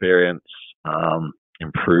great experience,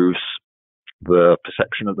 improves the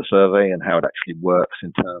perception of the survey and how it actually works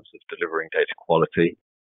in terms of delivering data quality.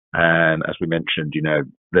 And as we mentioned,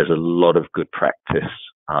 there's a lot of good practice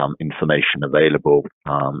information available,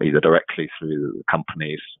 either directly through the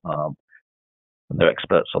companies and their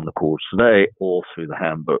experts on the calls today, or through the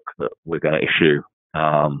handbook that we're going to issue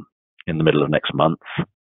in the middle of next month.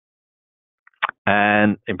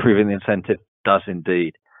 And improving the incentive does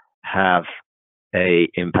indeed have a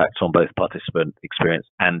impact on both participant experience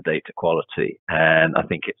and data quality. And I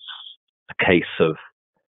think it's a case of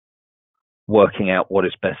working out what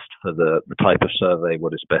is best for the type of survey,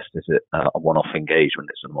 what is best. Is it a one-off engagement?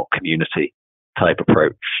 Is it a more community type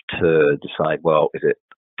approach to decide, well, is it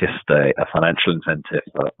just a financial incentive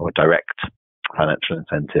or a direct financial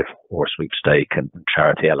incentive or a sweepstake and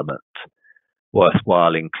charity element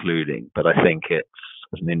worthwhile including? But I think it's,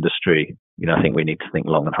 as an industry, I think we need to think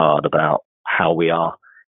long and hard about how we are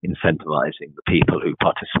incentivizing the people who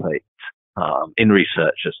participate in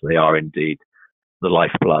research, as they are indeed the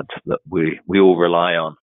lifeblood that we all rely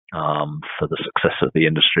on for the success of the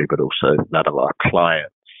industry, but also that of our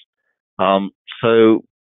clients. So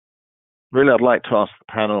really, I'd like to ask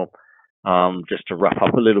the panel just to wrap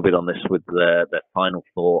up a little bit on this with their final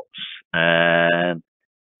thoughts. And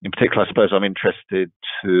in particular, I suppose I'm interested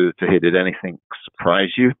to hear, did anything surprise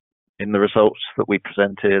you in the results that we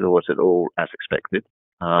presented, or was it all as expected?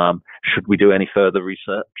 Should we do any further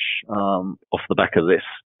research off the back of this?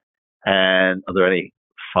 And are there any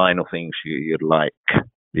final things you'd like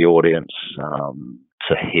the audience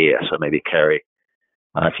to hear? So maybe Kerry,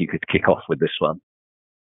 if you could kick off with this one.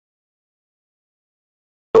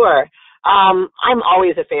 Sure. I'm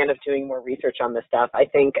always a fan of doing more research on this stuff. I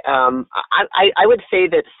think I would say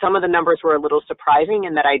that some of the numbers were a little surprising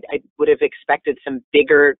and that I would have expected some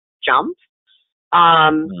bigger jumps.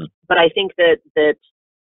 But I think that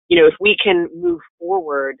if we can move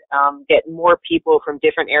forward, get more people from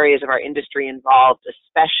different areas of our industry involved,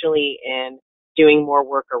 especially in doing more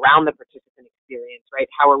work around the participant experience, right?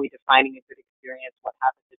 How are we defining a good experience? What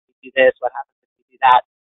happens if we do this? What happens if we do that?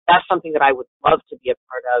 That's something that I would love to be a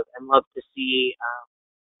part of and love to see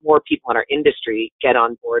more people in our industry get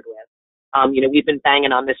on board with. We've been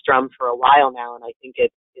banging on this drum for a while now, and I think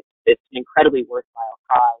it's an incredibly worthwhile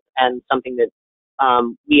cause and something that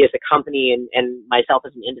we as a company and myself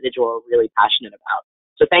as an individual are really passionate about.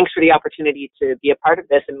 So thanks for the opportunity to be a part of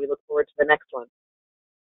this, and we look forward to the next one.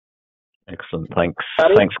 Excellent. Thanks.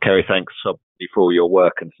 Scotty? Thanks, Kerry. Thanks for all your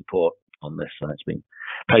work and support on this. It's been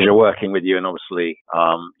a pleasure working with you. And obviously,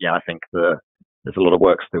 I think there's a lot of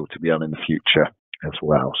work still to be done in the future as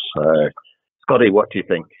well. So, Scotty, what do you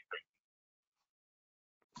think?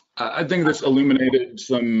 I think this illuminated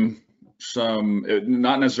some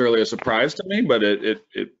not necessarily a surprise to me, but it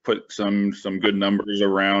put some good numbers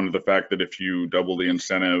around the fact that if you double the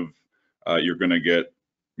incentive, you're going to get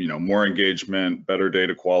more engagement, better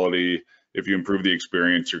data quality. If you improve the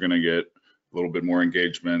experience, you're going to get a little bit more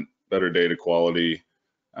engagement, better data quality,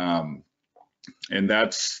 and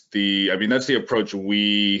that's the approach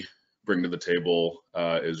we bring to the table.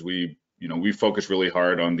 Is we focus really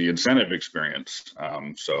hard on the incentive experience.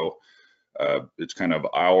 So it's kind of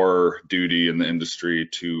our duty in the industry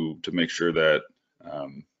to make sure that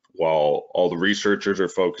while all the researchers are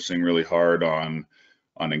focusing really hard on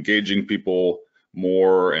engaging people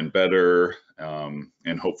more and better,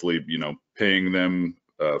 and hopefully paying them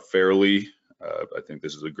fairly. I think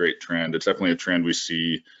this is a great trend. It's definitely a trend we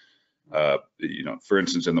see, for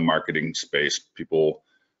instance, in the marketing space, people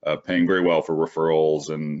paying very well for referrals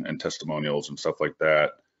and testimonials and stuff like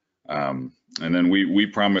that. And then we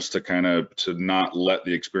promise to not let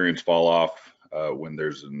the experience fall off when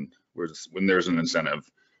there's an incentive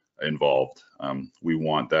involved. We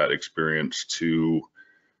want that experience to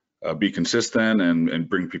be consistent and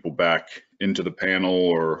bring people back into the panel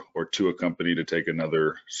or to a company to take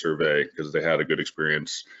another survey because they had a good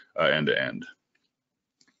experience end to end.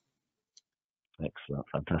 Excellent,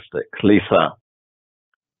 fantastic. Lisa.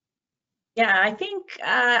 Yeah, I think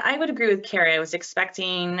I would agree with Kerry. I was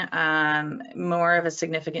expecting more of a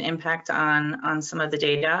significant impact on some of the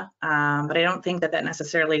data, but I don't think that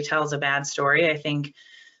necessarily tells a bad story. I think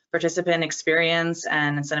participant experience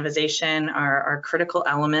and incentivization are critical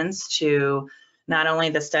elements to not only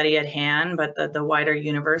the study at hand, but the wider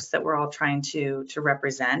universe that we're all trying to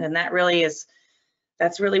represent. And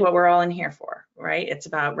that's really what we're all in here for, right? It's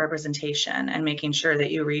about representation and making sure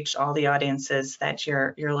that you reach all the audiences that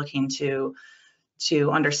you're looking to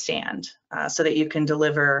understand, so that you can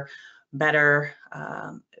deliver better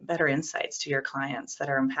insights to your clients that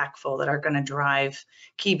are impactful, that are going to drive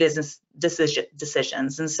key business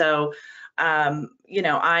decisions. And so, I'm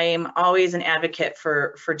always an advocate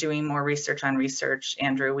for doing more research on research.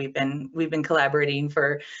 Andrew, we've been collaborating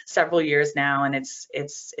for several years now, and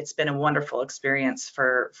it's been a wonderful experience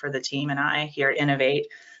for the team and I here at Innovate.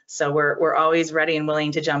 So we're always ready and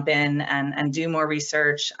willing to jump in and do more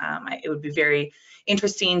research. It would be very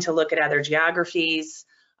interesting to look at other geographies,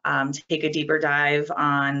 take a deeper dive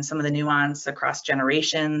on some of the nuance across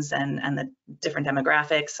generations and the different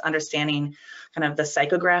demographics, understanding kind of the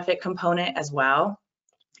psychographic component as well.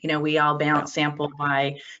 You know, we all balance sample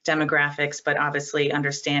by demographics, but obviously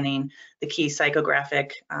understanding the key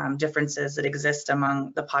psychographic differences that exist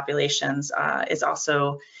among the populations is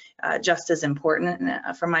also just as important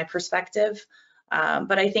from my perspective.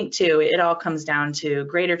 But I think too, it all comes down to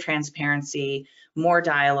greater transparency, more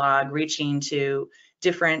dialogue, reaching to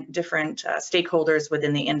different stakeholders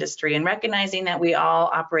within the industry, and recognizing that we all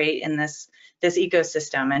operate in this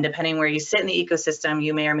ecosystem, and depending where you sit in the ecosystem,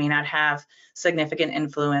 you may or may not have significant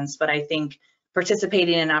influence. But I think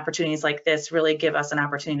participating in opportunities like this really give us an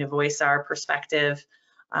opportunity to voice our perspective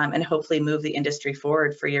and hopefully move the industry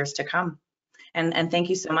forward for years to come. And thank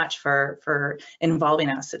you so much for involving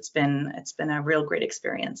us. It's been a real great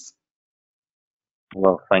experience.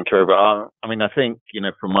 Well, thank you, everyone. I mean, I think, you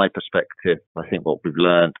know, from my perspective, I think what we've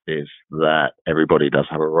learned is that everybody does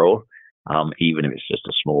have a role, even if it's just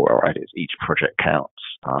a small role, right? It's each project counts.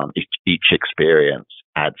 Each experience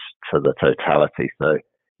adds to the totality. So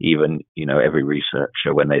even, you know, every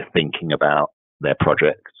researcher, when they're thinking about their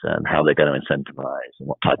projects and how they're going to incentivize and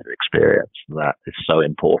what type of experience, that is so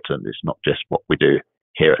important. It's not just what we do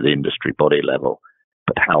here at the industry body level,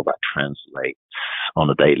 but how that translates on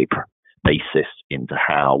a daily basis into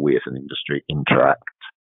how we as an industry interact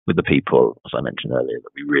with the people, as I mentioned earlier,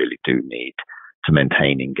 that we really do need to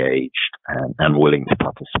maintain engaged and willing to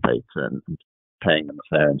participate, and paying them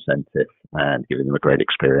a fair incentive and giving them a great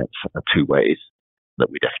experience are two ways that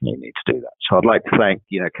we definitely need to do that. So I'd like to thank,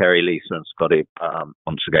 you know, Kerry, Lisa and Scotty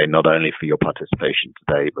once again, not only for your participation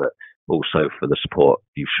today, but also for the support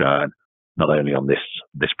you've shown, not only on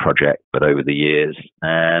this project, but over the years.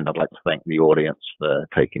 And I'd like to thank the audience for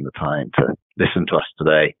taking the time to listen to us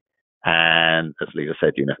today. And as Lisa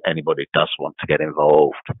said, you know, if anybody does want to get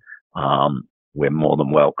involved, we're more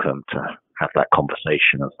than welcome to have that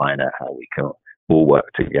conversation and find out how we can all work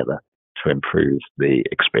together to improve the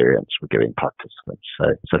experience we're giving participants.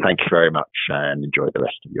 So thank you very much and enjoy the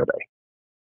rest of your day.